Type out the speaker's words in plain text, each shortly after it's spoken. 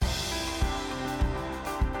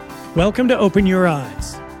Welcome to Open Your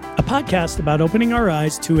Eyes, a podcast about opening our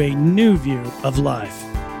eyes to a new view of life.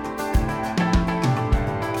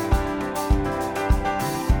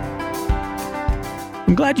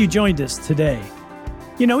 I'm glad you joined us today.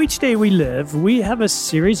 You know, each day we live, we have a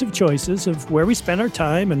series of choices of where we spend our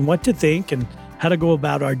time and what to think and how to go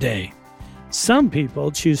about our day. Some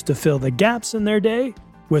people choose to fill the gaps in their day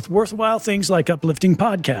with worthwhile things like uplifting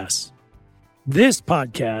podcasts. This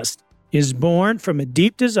podcast is born from a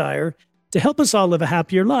deep desire to help us all live a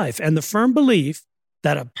happier life and the firm belief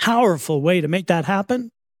that a powerful way to make that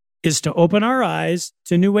happen is to open our eyes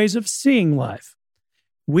to new ways of seeing life.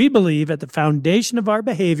 We believe at the foundation of our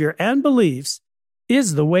behavior and beliefs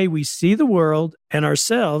is the way we see the world and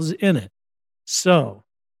ourselves in it. So,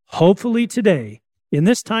 hopefully today, in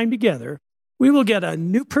this time together, we will get a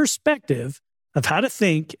new perspective of how to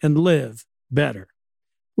think and live better.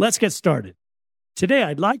 Let's get started. Today,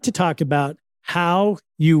 I'd like to talk about how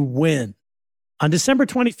you win. On December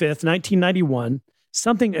 25th, 1991,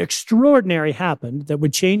 something extraordinary happened that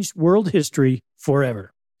would change world history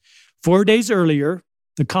forever. 4 days earlier,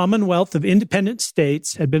 the Commonwealth of Independent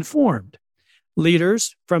States had been formed.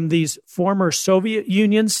 Leaders from these former Soviet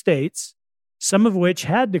Union states, some of which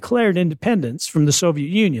had declared independence from the Soviet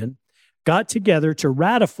Union, got together to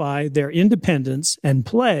ratify their independence and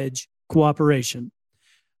pledge cooperation.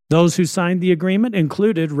 Those who signed the agreement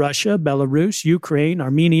included Russia, Belarus, Ukraine,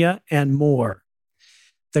 Armenia, and more.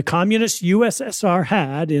 The communist USSR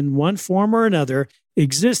had, in one form or another,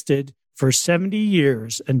 existed for 70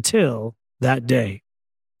 years until that day.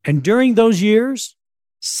 And during those years,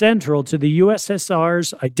 central to the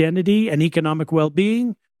USSR's identity and economic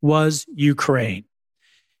well-being was Ukraine.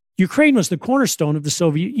 Ukraine was the cornerstone of the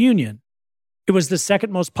Soviet Union. It was the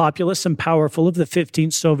second most populous and powerful of the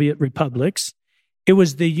 15 Soviet republics. It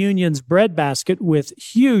was the Union's breadbasket with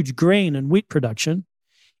huge grain and wheat production.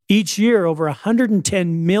 Each year, over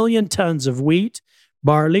 110 million tons of wheat,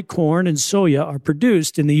 barley, corn, and soya are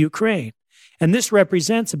produced in the Ukraine. And this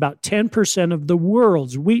represents about 10% of the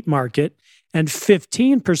world's wheat market and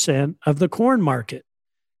 15% of the corn market.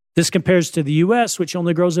 This compares to the U.S., which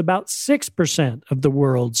only grows about 6% of the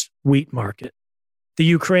world's wheat market. The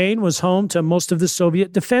Ukraine was home to most of the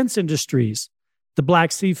Soviet defense industries, the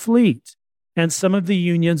Black Sea Fleet, and some of the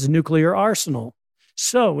Union's nuclear arsenal.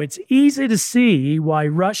 So it's easy to see why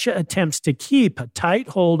Russia attempts to keep a tight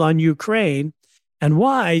hold on Ukraine and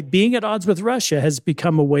why being at odds with Russia has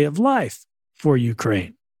become a way of life for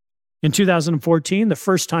Ukraine. In 2014, the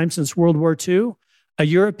first time since World War II, a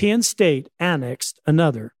European state annexed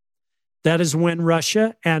another. That is when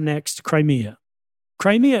Russia annexed Crimea.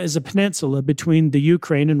 Crimea is a peninsula between the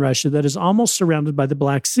Ukraine and Russia that is almost surrounded by the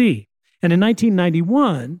Black Sea. And in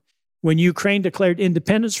 1991, when Ukraine declared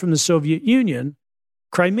independence from the Soviet Union,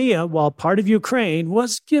 Crimea, while part of Ukraine,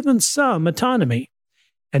 was given some autonomy,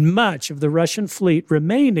 and much of the Russian fleet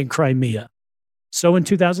remained in Crimea. So in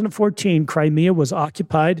 2014, Crimea was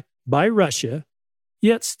occupied by Russia,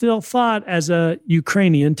 yet still thought as a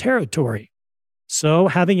Ukrainian territory. So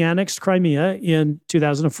having annexed Crimea in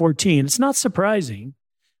 2014, it's not surprising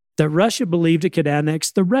that Russia believed it could annex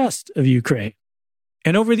the rest of Ukraine.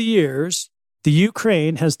 And over the years, the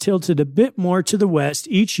Ukraine has tilted a bit more to the west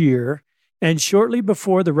each year, and shortly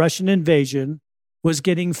before the Russian invasion was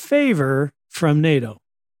getting favor from NATO.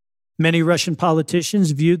 Many Russian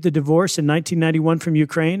politicians viewed the divorce in 1991 from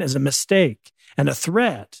Ukraine as a mistake and a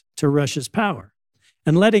threat to Russia's power,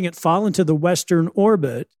 and letting it fall into the Western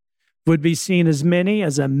orbit would be seen as many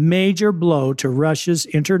as a major blow to Russia's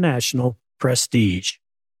international prestige.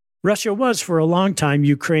 Russia was for a long time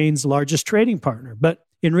Ukraine's largest trading partner, but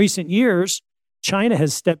in recent years, China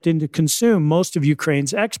has stepped in to consume most of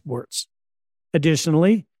Ukraine's exports.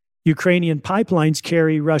 Additionally, Ukrainian pipelines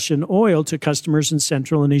carry Russian oil to customers in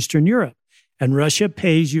Central and Eastern Europe, and Russia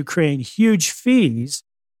pays Ukraine huge fees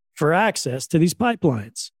for access to these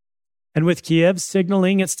pipelines. And with Kiev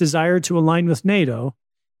signaling its desire to align with NATO,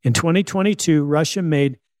 in 2022, Russia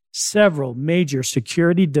made several major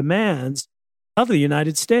security demands of the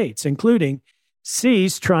United States, including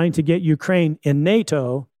cease trying to get Ukraine in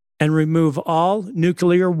NATO and remove all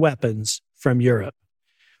nuclear weapons from Europe.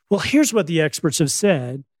 Well, here's what the experts have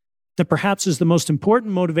said that perhaps is the most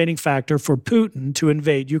important motivating factor for Putin to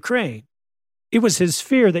invade Ukraine. It was his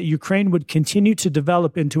fear that Ukraine would continue to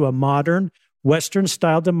develop into a modern,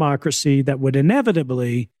 Western-style democracy that would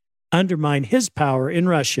inevitably undermine his power in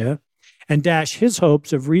Russia and dash his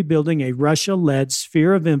hopes of rebuilding a Russia-led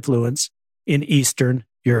sphere of influence in Eastern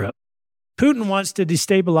Europe. Putin wants to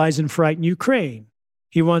destabilize and frighten Ukraine.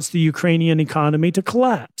 He wants the Ukrainian economy to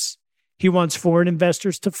collapse. He wants foreign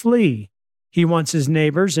investors to flee. He wants his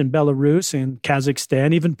neighbors in Belarus and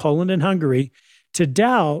Kazakhstan, even Poland and Hungary, to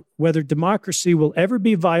doubt whether democracy will ever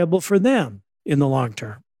be viable for them in the long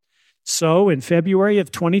term. So in February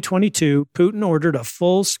of 2022, Putin ordered a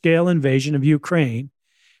full-scale invasion of Ukraine,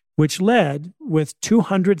 which led with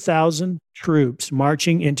 200,000 troops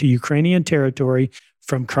marching into Ukrainian territory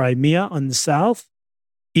from Crimea on the south,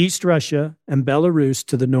 East Russia, and Belarus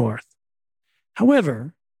to the north.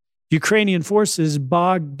 However, Ukrainian forces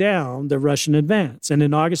bogged down the Russian advance, and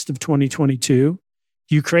in August of 2022,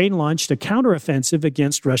 Ukraine launched a counteroffensive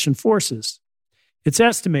against Russian forces. It's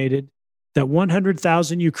estimated that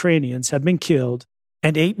 100,000 Ukrainians have been killed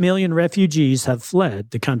and 8 million refugees have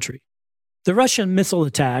fled the country. The Russian missile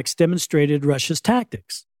attacks demonstrated Russia's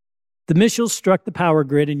tactics. The missiles struck the power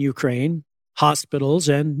grid in Ukraine, hospitals,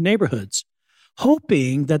 and neighborhoods,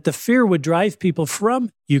 hoping that the fear would drive people from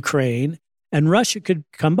Ukraine and Russia could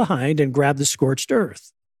come behind and grab the scorched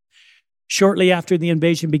earth. Shortly after the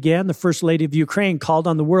invasion began, the First Lady of Ukraine called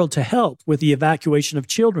on the world to help with the evacuation of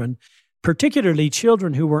children, particularly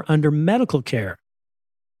children who were under medical care.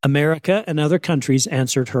 America and other countries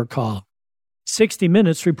answered her call. 60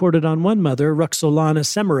 Minutes reported on one mother, Roxolana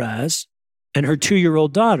Samaraz, and her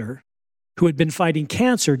 2-year-old daughter, who had been fighting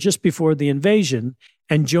cancer just before the invasion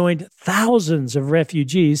and joined thousands of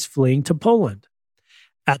refugees fleeing to Poland.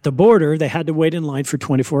 At the border, they had to wait in line for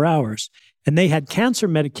 24 hours, and they had cancer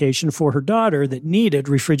medication for her daughter that needed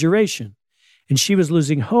refrigeration, and she was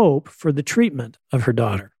losing hope for the treatment of her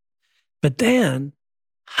daughter. But then,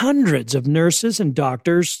 hundreds of nurses and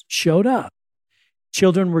doctors showed up.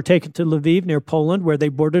 Children were taken to Lviv near Poland, where they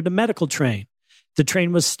boarded a medical train. The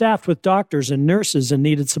train was staffed with doctors and nurses and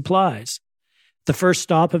needed supplies. The first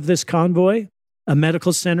stop of this convoy, a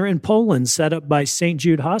medical center in Poland set up by St.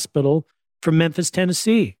 Jude Hospital from Memphis,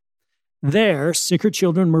 Tennessee. There, sicker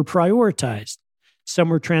children were prioritized. Some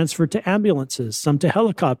were transferred to ambulances, some to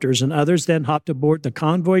helicopters, and others then hopped aboard the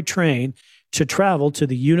convoy train to travel to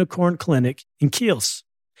the Unicorn Clinic in Kielce.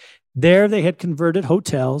 There, they had converted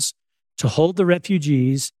hotels to hold the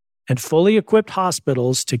refugees and fully equipped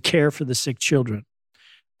hospitals to care for the sick children.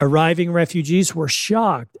 Arriving refugees were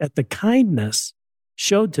shocked at the kindness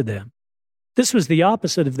showed to them. This was the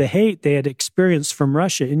opposite of the hate they had experienced from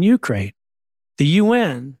Russia in Ukraine. The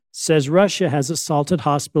UN says Russia has assaulted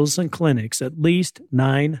hospitals and clinics at least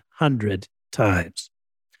 900 times.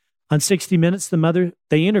 On 60 Minutes, the mother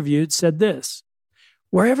they interviewed said this: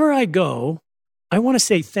 "Wherever I go, I want to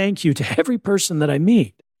say thank you to every person that I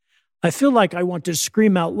meet. I feel like I want to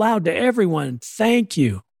scream out loud to everyone, thank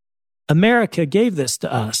you. America gave this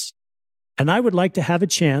to us, and I would like to have a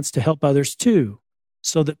chance to help others too,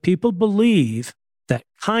 so that people believe that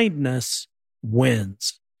kindness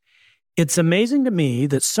wins." It's amazing to me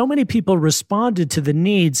that so many people responded to the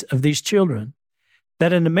needs of these children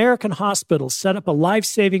that an American hospital set up a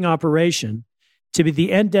life-saving operation to be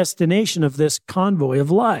the end destination of this convoy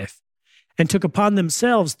of life and took upon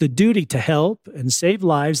themselves the duty to help and save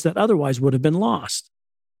lives that otherwise would have been lost.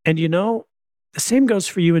 And you know, the same goes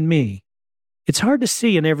for you and me. It's hard to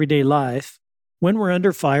see in everyday life when we're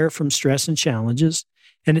under fire from stress and challenges,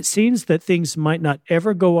 and it seems that things might not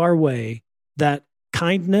ever go our way, that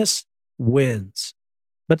kindness wins.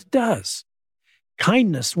 But it does.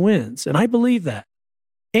 Kindness wins, and I believe that.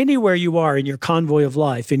 Anywhere you are in your convoy of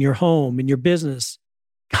life, in your home, in your business,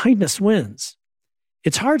 kindness wins.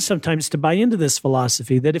 It's hard sometimes to buy into this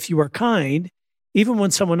philosophy that if you are kind, even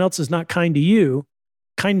when someone else is not kind to you,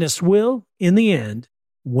 kindness will, in the end,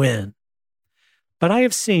 win. But I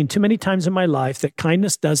have seen too many times in my life that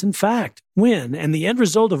kindness does, in fact, win, and the end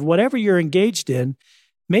result of whatever you're engaged in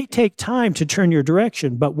may take time to turn your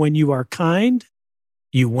direction, but when you are kind,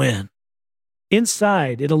 you win.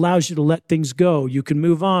 Inside, it allows you to let things go. You can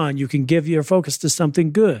move on. You can give your focus to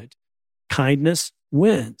something good. Kindness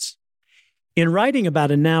wins. In writing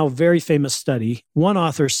about a now very famous study, one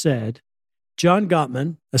author said, John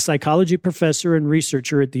Gottman, a psychology professor and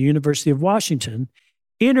researcher at the University of Washington,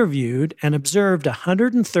 interviewed and observed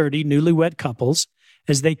 130 newlywed couples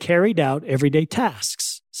as they carried out everyday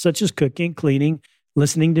tasks, such as cooking, cleaning,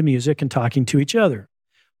 listening to music, and talking to each other.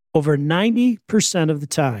 Over 90% of the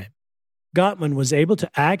time, Gottman was able to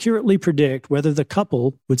accurately predict whether the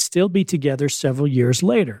couple would still be together several years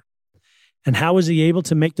later. And how was he able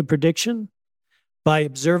to make the prediction? By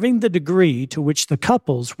observing the degree to which the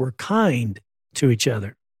couples were kind to each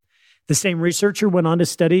other. The same researcher went on to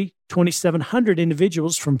study 2,700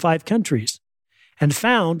 individuals from 5 countries and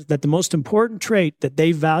found that the most important trait that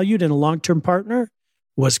they valued in a long-term partner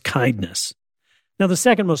was kindness. Now, the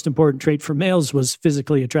second most important trait for males was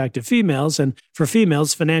physically attractive females, and for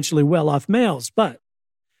females, financially well-off males. But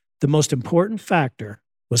the most important factor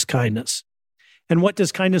was kindness. And what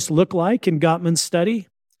does kindness look like in Gottman's study?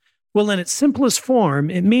 Well, in its simplest form,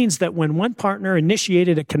 it means that when one partner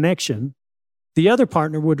initiated a connection, the other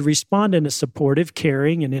partner would respond in a supportive,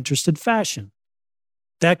 caring, and interested fashion.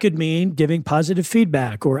 That could mean giving positive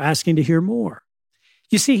feedback or asking to hear more.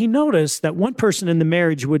 You see, he noticed that one person in the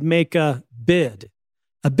marriage would make a bid.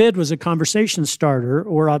 A bid was a conversation starter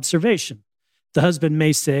or observation. The husband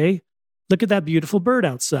may say, "Look at that beautiful bird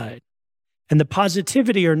outside." And the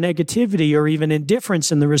positivity or negativity or even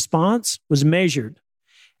indifference in the response was measured.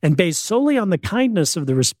 And based solely on the kindness of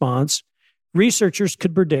the response, researchers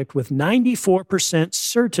could predict with 94%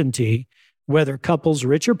 certainty whether couples,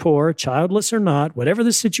 rich or poor, childless or not, whatever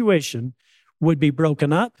the situation, would be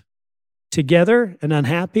broken up, together and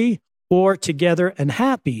unhappy, or together and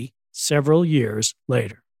happy several years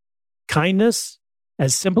later. Kindness,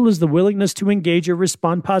 as simple as the willingness to engage or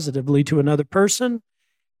respond positively to another person,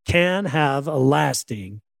 can have a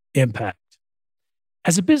lasting impact.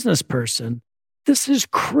 As a business person, this is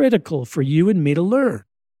critical for you and me to learn.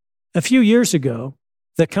 A few years ago,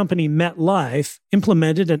 the company MetLife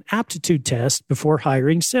implemented an aptitude test before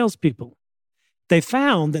hiring salespeople. They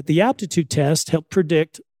found that the aptitude test helped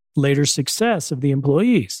predict later success of the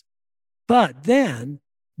employees. But then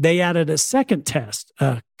they added a second test,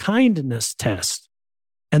 a kindness test,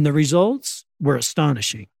 and the results were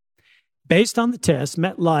astonishing. Based on the test,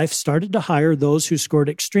 MetLife started to hire those who scored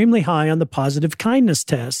extremely high on the positive kindness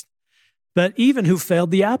test, but even who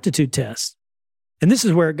failed the aptitude test. And this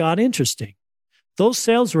is where it got interesting. Those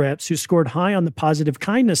sales reps who scored high on the positive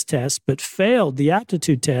kindness test but failed the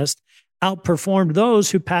aptitude test outperformed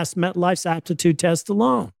those who passed MetLife's aptitude test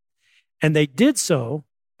alone. And they did so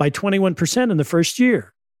by 21% in the first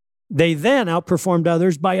year. They then outperformed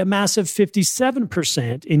others by a massive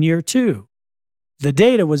 57% in year two. The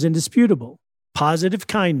data was indisputable. Positive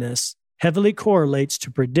kindness heavily correlates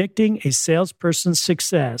to predicting a salesperson's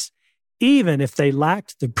success, even if they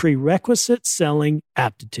lacked the prerequisite selling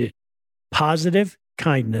aptitude. Positive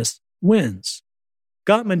kindness wins.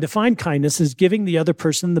 Gottman defined kindness as giving the other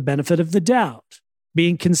person the benefit of the doubt,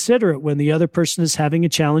 being considerate when the other person is having a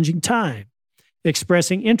challenging time,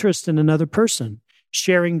 expressing interest in another person,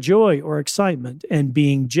 sharing joy or excitement, and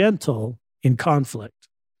being gentle in conflict.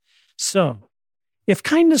 So, if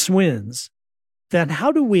kindness wins, then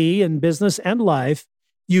how do we in business and life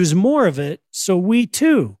use more of it so we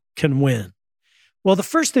too can win? Well, the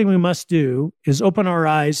first thing we must do is open our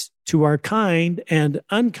eyes to our kind and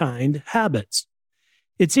unkind habits.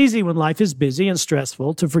 It's easy when life is busy and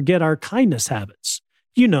stressful to forget our kindness habits.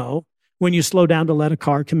 You know, when you slow down to let a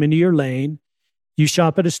car come into your lane, you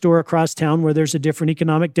shop at a store across town where there's a different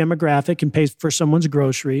economic demographic and pay for someone's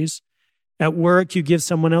groceries. At work, you give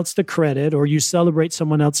someone else the credit or you celebrate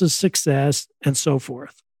someone else's success and so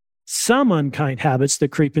forth. Some unkind habits that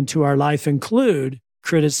creep into our life include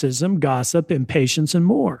criticism, gossip, impatience, and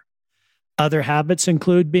more. Other habits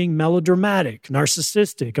include being melodramatic,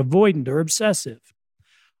 narcissistic, avoidant, or obsessive.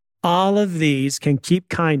 All of these can keep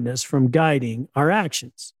kindness from guiding our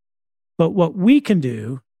actions. But what we can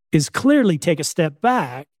do is clearly take a step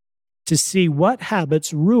back to see what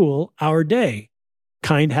habits rule our day,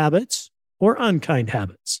 kind habits or unkind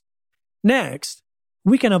habits. Next,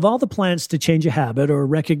 we can have all the plans to change a habit or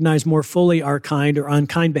recognize more fully our kind or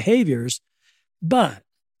unkind behaviors, but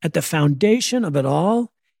at the foundation of it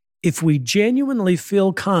all, if we genuinely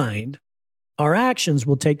feel kind, our actions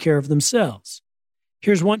will take care of themselves.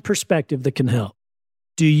 Here's one perspective that can help.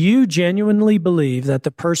 Do you genuinely believe that the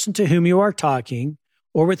person to whom you are talking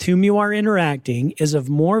or with whom you are interacting is of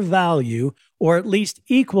more value or at least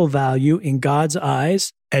equal value in God's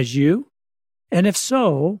eyes as you? And if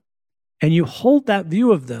so, and you hold that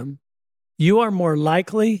view of them, you are more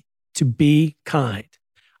likely to be kind.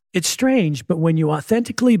 It's strange, but when you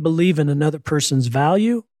authentically believe in another person's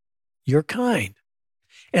value, you're kind.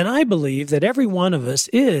 And I believe that every one of us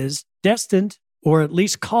is destined, or at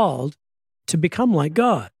least called, to become like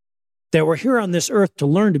God. That we're here on this earth to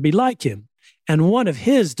learn to be like Him. And one of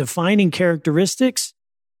His defining characteristics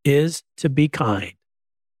is to be kind.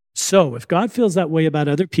 So if God feels that way about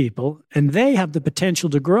other people, and they have the potential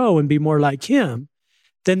to grow and be more like Him,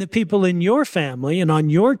 then the people in your family and on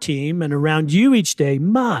your team and around you each day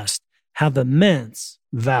must have immense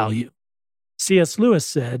value. C.S. Lewis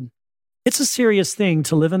said, "It's a serious thing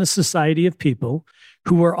to live in a society of people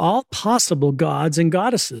who are all possible gods and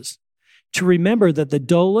goddesses. To remember that the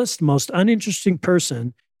dullest, most uninteresting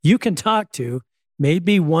person you can talk to may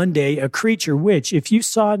be one day a creature which, if you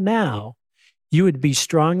saw now, you would be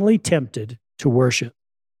strongly tempted to worship.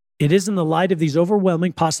 It is in the light of these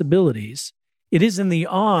overwhelming possibilities, it is in the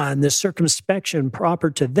awe and the circumspection proper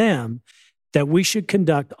to them, that we should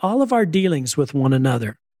conduct all of our dealings with one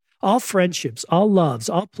another, all friendships, all loves,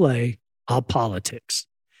 all play, all politics.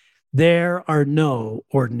 There are no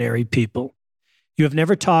ordinary people. You have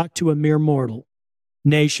never talked to a mere mortal.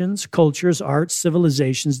 Nations, cultures, arts,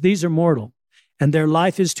 civilizations, these are mortal, and their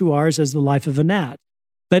life is to ours as the life of a gnat.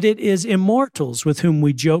 But it is immortals with whom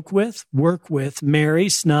we joke with, work with, marry,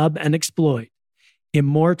 snub, and exploit.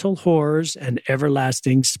 Immortal horrors and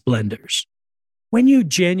everlasting splendors. When you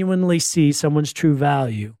genuinely see someone's true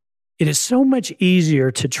value, it is so much easier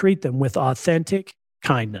to treat them with authentic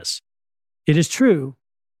kindness. It is true,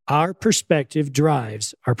 our perspective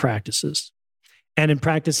drives our practices. And in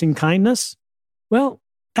practicing kindness, well,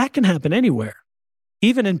 that can happen anywhere.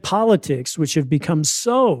 Even in politics, which have become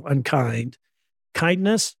so unkind,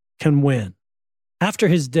 kindness can win. After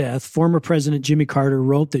his death, former President Jimmy Carter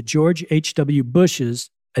wrote that George H.W. Bush's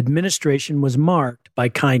administration was marked by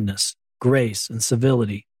kindness, grace, and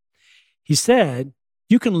civility. He said,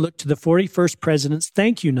 you can look to the 41st president's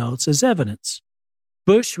thank you notes as evidence.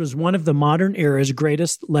 Bush was one of the modern era's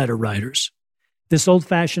greatest letter writers. This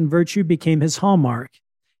old-fashioned virtue became his hallmark,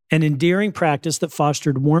 an endearing practice that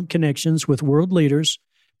fostered warm connections with world leaders,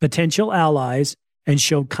 potential allies, and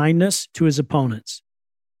showed kindness to his opponents.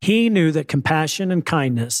 He knew that compassion and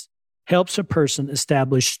kindness helps a person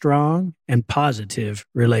establish strong and positive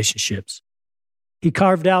relationships. He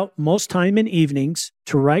carved out most time in evenings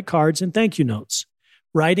to write cards and thank you notes,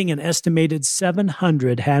 writing an estimated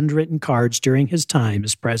 700 handwritten cards during his time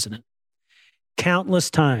as president. Countless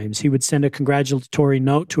times he would send a congratulatory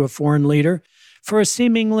note to a foreign leader for a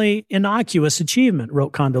seemingly innocuous achievement,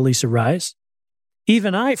 wrote Condoleezza Rice.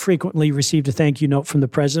 Even I frequently received a thank you note from the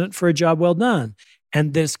president for a job well done,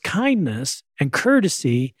 and this kindness and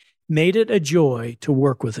courtesy made it a joy to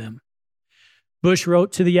work with him. Bush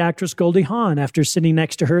wrote to the actress Goldie Hawn after sitting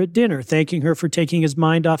next to her at dinner, thanking her for taking his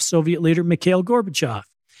mind off Soviet leader Mikhail Gorbachev.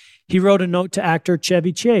 He wrote a note to actor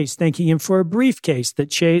Chevy Chase, thanking him for a briefcase that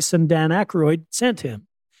Chase and Dan Aykroyd sent him.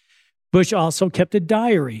 Bush also kept a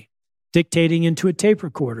diary, dictating into a tape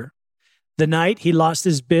recorder. The night he lost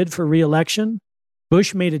his bid for re-election,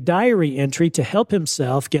 Bush made a diary entry to help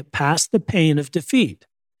himself get past the pain of defeat.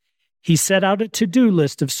 He set out a to-do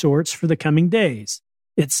list of sorts for the coming days.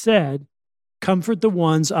 It said, comfort the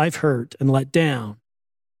ones I've hurt and let down.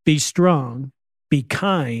 Be strong, be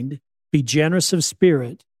kind, be generous of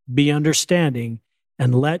spirit, be understanding,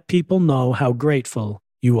 and let people know how grateful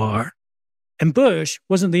you are. And Bush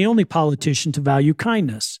wasn't the only politician to value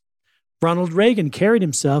kindness. Ronald Reagan carried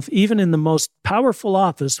himself, even in the most powerful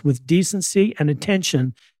office, with decency and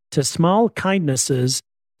attention to small kindnesses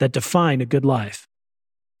that define a good life.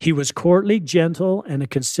 He was courtly, gentle, and a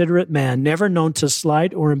considerate man, never known to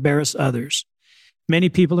slight or embarrass others. Many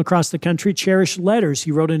people across the country cherish letters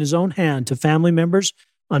he wrote in his own hand to family members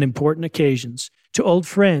on important occasions, to old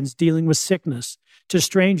friends dealing with sickness, to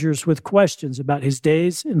strangers with questions about his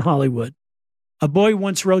days in Hollywood. A boy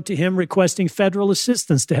once wrote to him requesting federal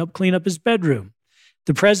assistance to help clean up his bedroom.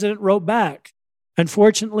 The president wrote back,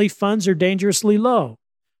 unfortunately, funds are dangerously low.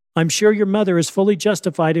 I'm sure your mother is fully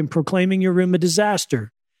justified in proclaiming your room a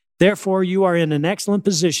disaster. Therefore, you are in an excellent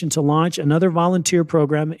position to launch another volunteer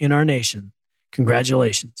program in our nation.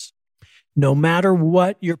 Congratulations. No matter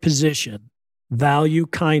what your position, value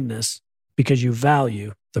kindness because you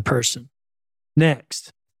value the person.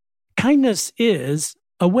 Next, kindness is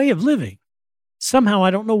a way of living. Somehow, I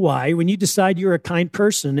don't know why, when you decide you're a kind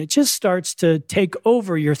person, it just starts to take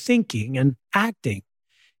over your thinking and acting.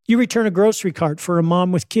 You return a grocery cart for a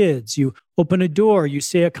mom with kids. You open a door. You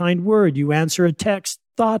say a kind word. You answer a text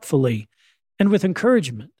thoughtfully and with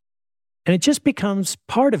encouragement. And it just becomes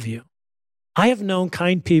part of you. I have known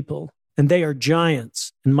kind people, and they are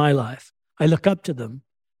giants in my life. I look up to them.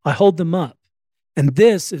 I hold them up. And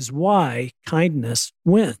this is why kindness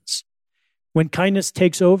wins. When kindness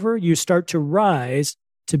takes over, you start to rise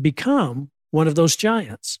to become one of those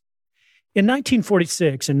giants. In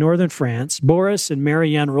 1946, in northern France, Boris and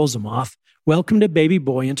Marianne Rozumov welcomed a baby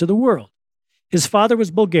boy into the world. His father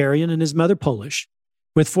was Bulgarian and his mother Polish.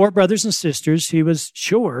 With 4 brothers and sisters, he was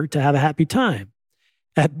sure to have a happy time.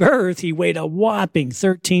 At birth, he weighed a whopping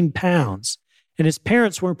 13 pounds, and his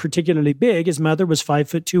parents weren't particularly big. His mother was 5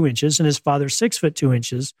 foot 2 inches and his father 6 foot 2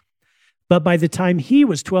 inches. But by the time he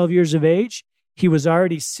was 12 years of age, he was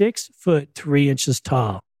already 6 foot 3 inches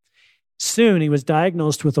tall. Soon he was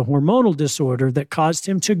diagnosed with a hormonal disorder that caused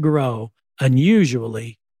him to grow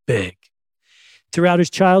unusually big. Throughout his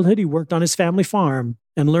childhood, he worked on his family farm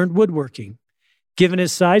and learned woodworking. Given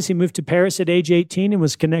his size, he moved to Paris at age 18 and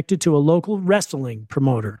was connected to a local wrestling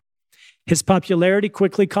promoter. His popularity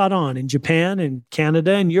quickly caught on in Japan and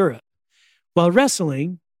Canada and Europe. While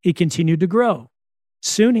wrestling, he continued to grow.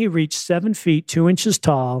 Soon he reached 7 feet 2 inches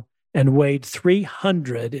tall and weighed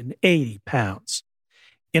 380 pounds.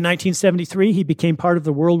 In 1973, he became part of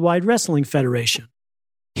the Worldwide Wrestling Federation.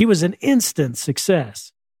 He was an instant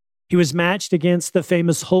success. He was matched against the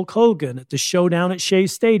famous Hulk Hogan at the Showdown at Shea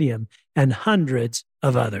Stadium and hundreds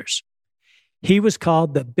of others. He was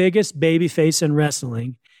called the biggest babyface in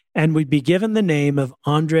wrestling and would be given the name of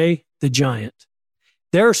Andre the Giant.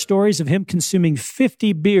 There are stories of him consuming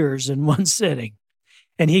 50 beers in one sitting,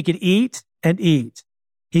 and he could eat and eat.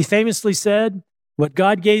 He famously said, "What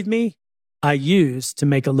God gave me, I use to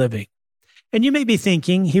make a living." And you may be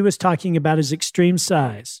thinking he was talking about his extreme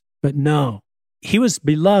size, but no. He was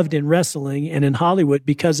beloved in wrestling and in Hollywood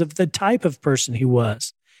because of the type of person he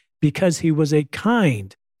was, because he was a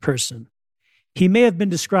kind person. He may have been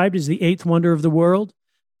described as the eighth wonder of the world,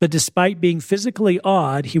 but despite being physically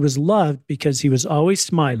odd, he was loved because he was always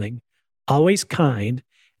smiling, always kind,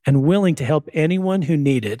 and willing to help anyone who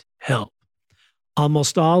needed help.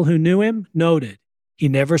 Almost all who knew him noted he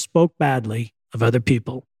never spoke badly of other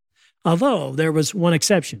people. Although there was one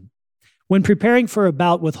exception. When preparing for a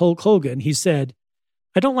bout with Hulk Hogan, he said,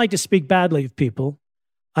 "I don't like to speak badly of people.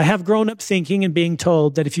 I have grown up thinking and being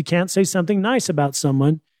told that if you can't say something nice about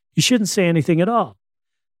someone, you shouldn't say anything at all.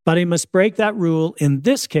 But I must break that rule in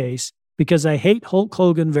this case because I hate Hulk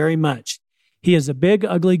Hogan very much. He is a big,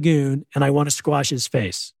 ugly goon, and I want to squash his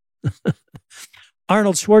face."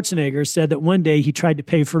 Arnold Schwarzenegger said that one day he tried to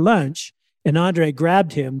pay for lunch, and Andre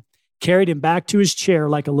grabbed him, carried him back to his chair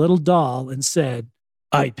like a little doll, and said,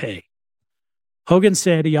 "I pay." Hogan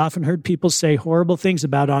said he often heard people say horrible things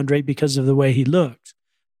about Andre because of the way he looked,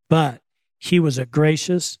 but he was a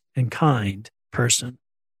gracious and kind person.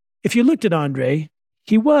 If you looked at Andre,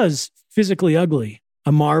 he was physically ugly.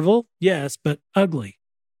 A marvel, yes, but ugly.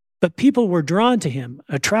 But people were drawn to him,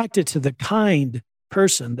 attracted to the kind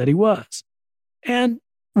person that he was. And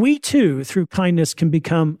we too, through kindness, can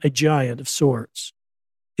become a giant of sorts.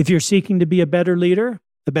 If you're seeking to be a better leader,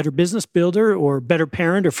 a better business builder, or better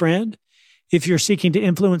parent or friend, if you're seeking to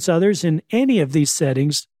influence others in any of these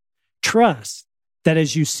settings, trust that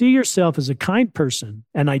as you see yourself as a kind person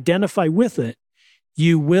and identify with it,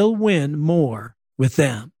 you will win more with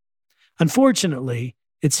them. Unfortunately,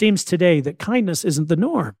 it seems today that kindness isn't the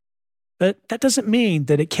norm, but that doesn't mean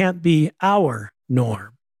that it can't be our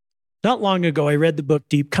norm. Not long ago, I read the book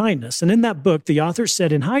Deep Kindness, and in that book, the author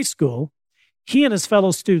said in high school, he and his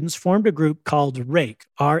fellow students formed a group called RAKE,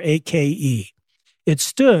 R-A-K-E. It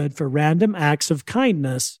stood for Random Acts of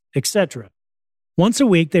Kindness, etc. Once a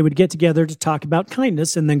week, they would get together to talk about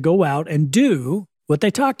kindness and then go out and do what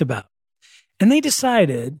they talked about. And they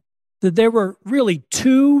decided that there were really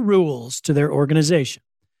 2 rules to their organization.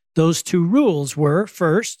 Those 2 rules were,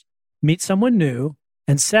 first, meet someone new,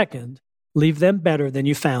 and second, leave them better than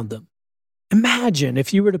you found them. Imagine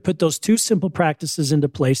if you were to put those 2 simple practices into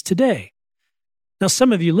place today. Now,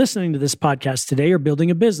 some of you listening to this podcast today are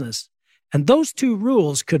building a business, and those 2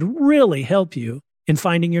 rules could really help you in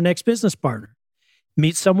finding your next business partner.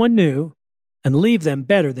 Meet someone new and leave them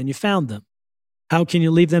better than you found them. How can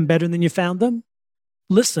you leave them better than you found them?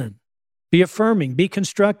 Listen, be affirming, be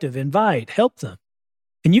constructive, invite, help them.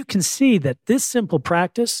 And you can see that this simple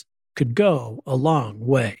practice could go a long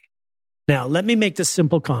way. Now, let me make this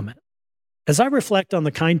simple comment. As I reflect on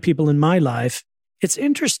the kind people in my life, it's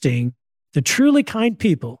interesting the truly kind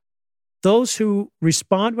people, those who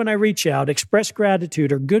respond when I reach out, express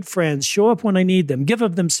gratitude, are good friends, show up when I need them, give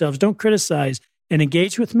of themselves, don't criticize, and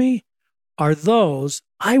engage with me, are those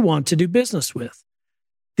I want to do business with.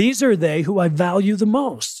 These are they who I value the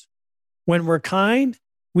most. When we're kind,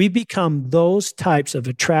 we become those types of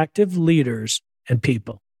attractive leaders and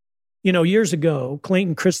people. You know, years ago,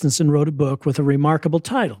 Clayton Christensen wrote a book with a remarkable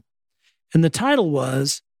title. And the title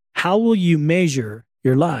was, How Will You Measure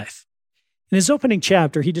Your Life? In his opening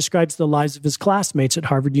chapter, he describes the lives of his classmates at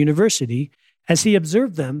Harvard University as he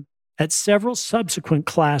observed them at several subsequent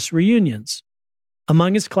class reunions.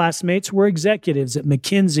 Among his classmates were executives at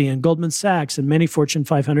McKinsey and Goldman Sachs and many Fortune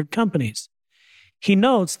 500 companies. He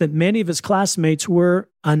notes that many of his classmates were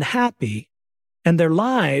unhappy and their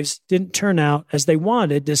lives didn't turn out as they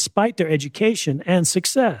wanted despite their education and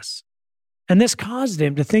success. And this caused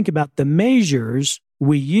him to think about the measures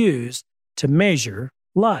we use to measure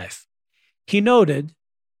life. He noted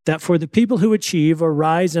that for the people who achieve or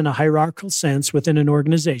rise in a hierarchical sense within an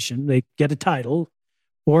organization, they get a title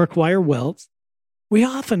or acquire wealth, we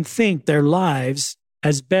often think their lives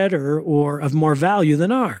as better or of more value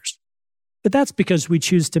than ours. But that's because we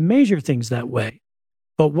choose to measure things that way.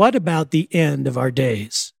 But what about the end of our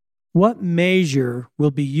days? What measure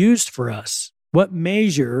will be used for us? What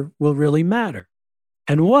measure will really matter?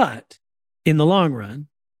 And what, in the long run,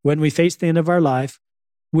 when we face the end of our life,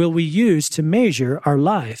 will we use to measure our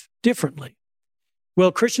life differently?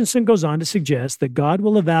 Well, Christensen goes on to suggest that God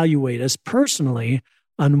will evaluate us personally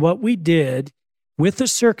on what we did with the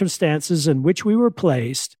circumstances in which we were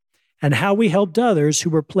placed and how we helped others who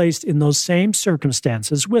were placed in those same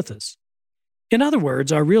circumstances with us. In other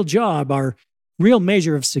words, our real job, our real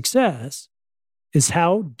measure of success is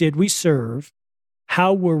how did we serve?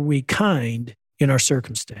 How were we kind in our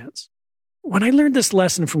circumstance? When I learned this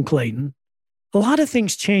lesson from Clayton, a lot of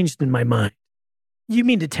things changed in my mind. You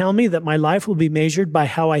mean to tell me that my life will be measured by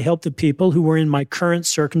how I help the people who were in my current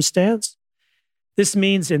circumstance? This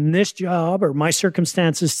means in this job or my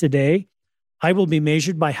circumstances today, I will be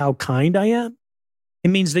measured by how kind I am. It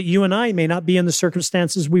means that you and I may not be in the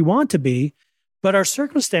circumstances we want to be, but our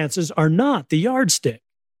circumstances are not the yardstick.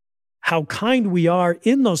 How kind we are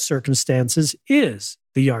in those circumstances is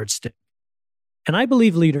the yardstick. And I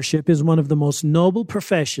believe leadership is one of the most noble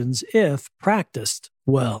professions if practiced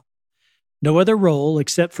well. No other role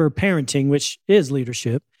except for parenting, which is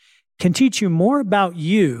leadership, can teach you more about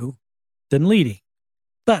you than leading.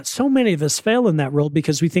 But so many of us fail in that role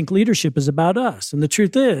because we think leadership is about us. And the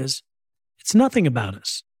truth is, it's nothing about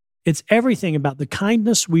us. It's everything about the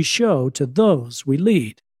kindness we show to those we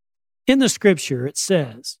lead. In the scripture, it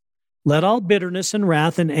says, "Let all bitterness and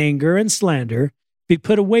wrath and anger and slander be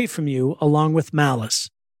put away from you along with malice.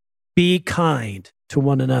 Be kind to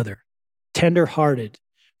one another, tender-hearted,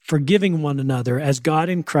 forgiving one another as God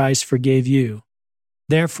in Christ forgave you.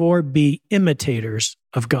 Therefore, be imitators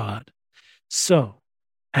of God." So,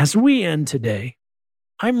 as we end today,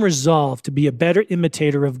 I'm resolved to be a better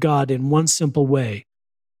imitator of God in one simple way,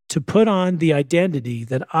 to put on the identity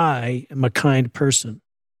that I am a kind person.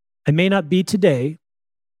 I may not be today,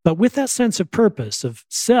 but with that sense of purpose, of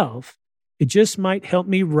self, it just might help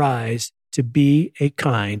me rise to be a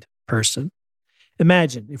kind person.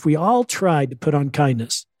 Imagine if we all tried to put on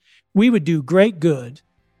kindness, we would do great good.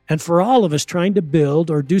 And for all of us trying to build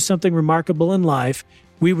or do something remarkable in life,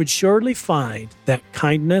 we would surely find that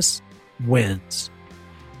kindness wins.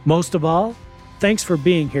 Most of all, thanks for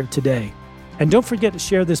being here today. And don't forget to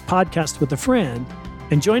share this podcast with a friend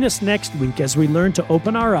and join us next week as we learn to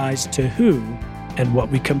open our eyes to who and what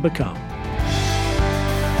we can become.